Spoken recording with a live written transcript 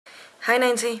Hi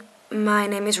Nancy, my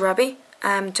name is Robbie.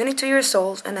 I'm 22 years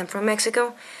old and I'm from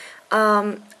Mexico.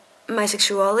 Um, my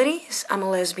sexuality is I'm a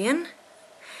lesbian.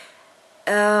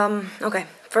 Okay,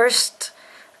 first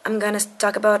I'm gonna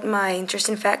talk about my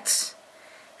interesting facts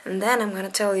and then I'm gonna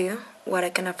tell you what I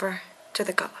can offer to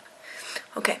the Collab.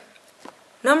 Okay,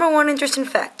 number one interesting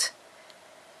fact.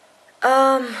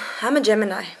 I'm a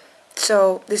Gemini,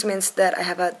 so this means that I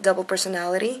have a double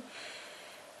personality.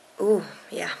 Ooh,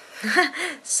 yeah.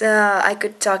 So I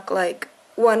could talk like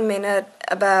 1 minute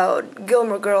about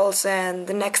Gilmore Girls, and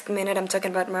the next minute I'm talking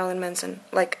about Marilyn Manson.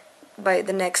 Like, by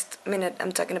the next minute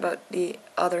I'm talking about the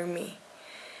other me.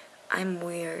 I'm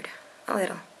weird. A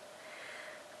little.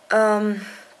 Um,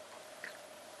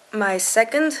 my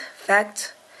second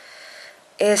fact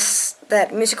is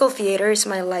that musical theater is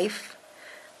my life.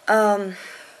 Um,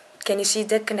 can you see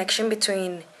the connection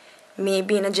between me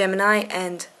being a Gemini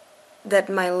and that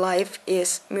my life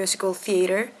is musical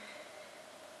theater?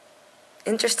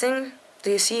 Interesting? Do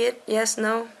you see it? Yes?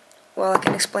 No? Well, I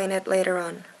can explain it later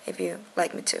on if you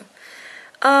like me to.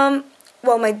 Um,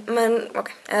 well,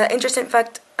 interesting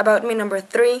fact about me number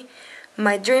three.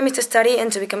 My dream is to study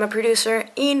and to become a producer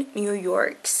in New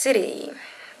York City.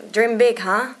 Dream big,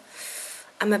 huh?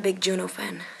 I'm a big Juno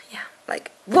fan. Yeah, like,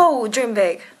 whoa, dream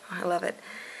big. I love it.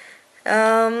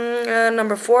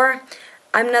 Number four,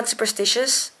 I'm not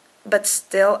superstitious, but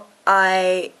still,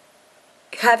 I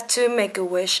have to make a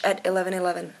wish at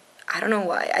 11:11. I don't know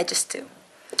why, I just do.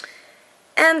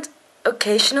 And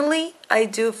occasionally, I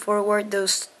do forward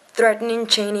those threatening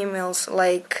chain emails,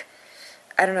 like,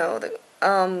 I don't know,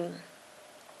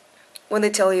 when they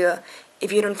tell you,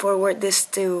 if you don't forward this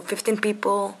to 15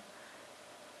 people,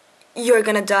 you're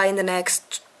gonna die in the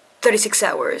next 36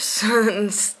 hours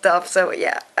and stuff. So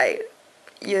yeah, I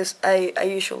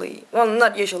usually, well,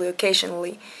 not usually,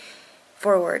 occasionally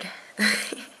forward.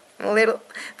 I'm a little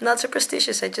not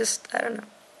superstitious. I don't know.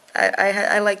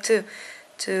 I like to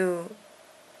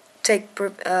take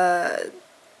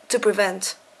to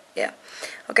prevent. Yeah.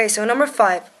 Okay. So number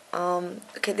five.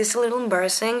 Okay, this is a little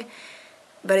embarrassing,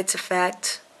 but it's a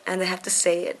fact, and I have to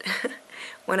say it.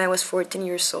 When I was 14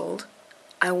 years old,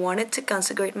 I wanted to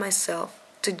consecrate myself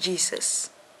to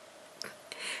Jesus.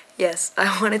 Yes,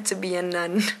 I wanted to be a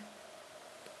nun.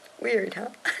 Weird, huh?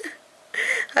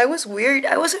 I was weird.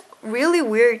 I was a really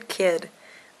weird kid.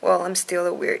 Well, I'm still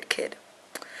a weird kid.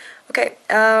 Okay,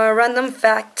 random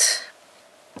fact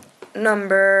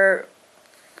number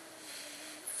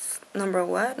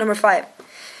what? Number five.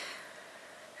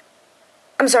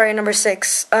 I'm sorry, number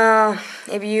six.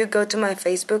 If you go to my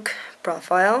Facebook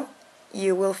profile,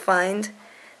 you will find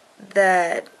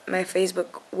that my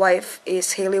Facebook wife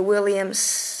is Haley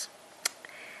Williams.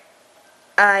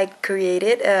 I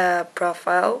created a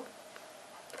profile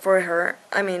for her.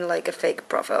 I mean, like a fake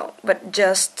profile, but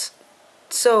just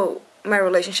so my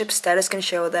relationship status can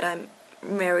show that I'm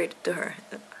married to her.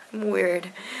 I'm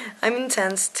weird. I'm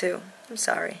intense too. I'm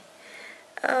sorry.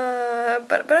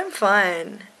 But I'm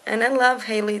fine, and I love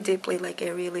Haley deeply, like I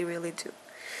really really do.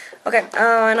 Okay.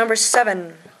 Number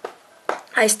seven.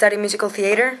 I study musical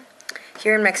theater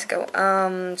here in Mexico.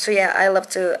 So yeah, I love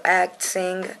to act,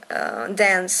 sing,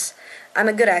 dance. I'm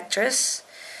a good actress.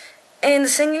 In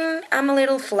singing, I'm a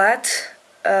little flat,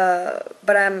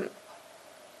 but I'm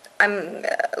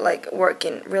like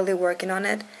really working on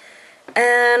it.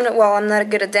 And well, I'm not a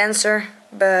good at dancer,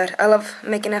 but I love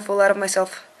making a fool out of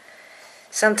myself.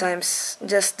 Sometimes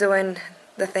just doing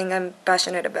the thing I'm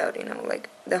passionate about, like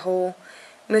the whole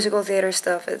musical theater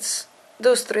stuff. It's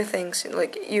those three things.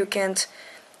 Like you can't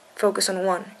focus on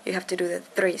one; you have to do the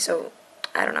three. So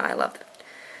I don't know. I love that.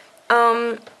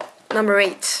 Number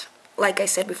eight. Like I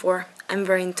said before, I'm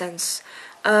very intense.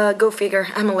 Go figure.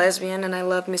 I'm a lesbian and I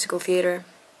love musical theater.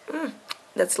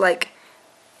 That's like,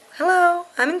 hello,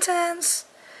 I'm intense.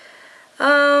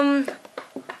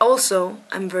 Also,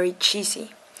 I'm very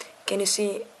cheesy. Can you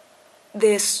see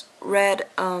this red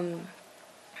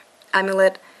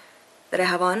amulet that I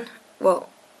have on? Well,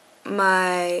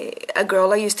 a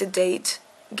girl I used to date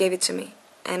gave it to me,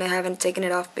 and I haven't taken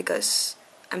it off because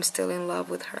I'm still in love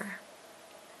with her.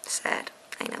 Sad.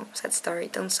 I know, sad story.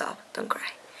 Don't sob, don't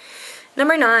cry.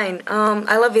 Number nine.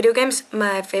 I love video games.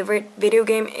 My favorite video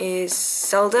game is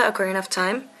Zelda: Ocarina of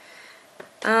Time.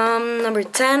 Number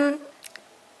 10.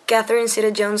 Catherine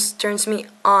Zeta-Jones turns me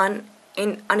on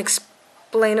in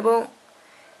unexplainable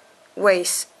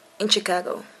ways in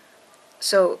Chicago.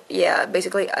 So yeah,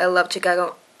 basically I love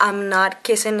Chicago. I'm not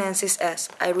kissing Nancy's ass.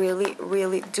 I really,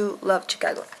 really do love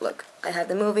Chicago. Look, I have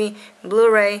the movie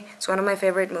Blu-ray. It's one of my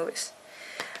favorite movies.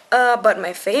 But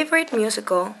my favorite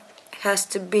musical has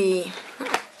to be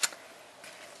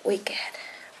Wicked.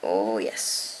 Oh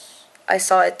yes, I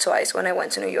saw it twice when I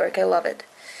went to New York. I love it.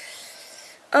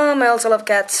 I also love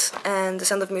Cats and The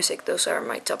Sound of Music. Those are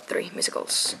my top 3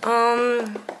 musicals.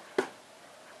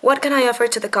 What can I offer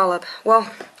to the collab?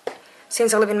 Well,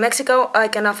 since I live in Mexico, I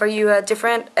can offer you a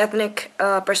different ethnic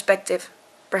perspective,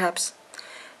 perhaps.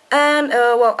 And,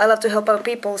 well, I love to help out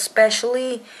people,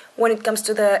 especially when it comes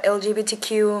to the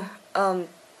LGBTQ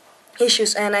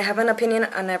issues. And I have an opinion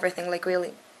on everything, like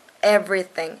really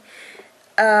everything.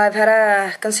 I've had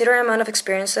a considerable amount of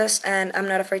experiences, and I'm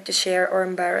not afraid to share or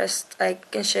embarrassed. I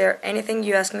can share anything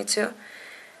you ask me to.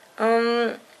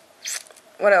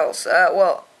 What else?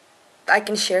 Well, I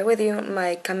can share with you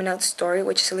my coming out story,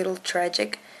 which is a little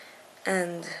tragic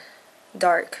and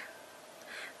dark.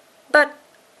 But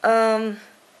I'm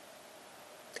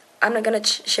not gonna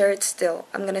share it still.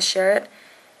 I'm gonna share it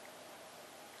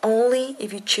only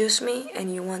if you choose me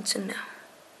and you want to know.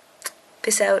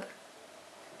 Peace out.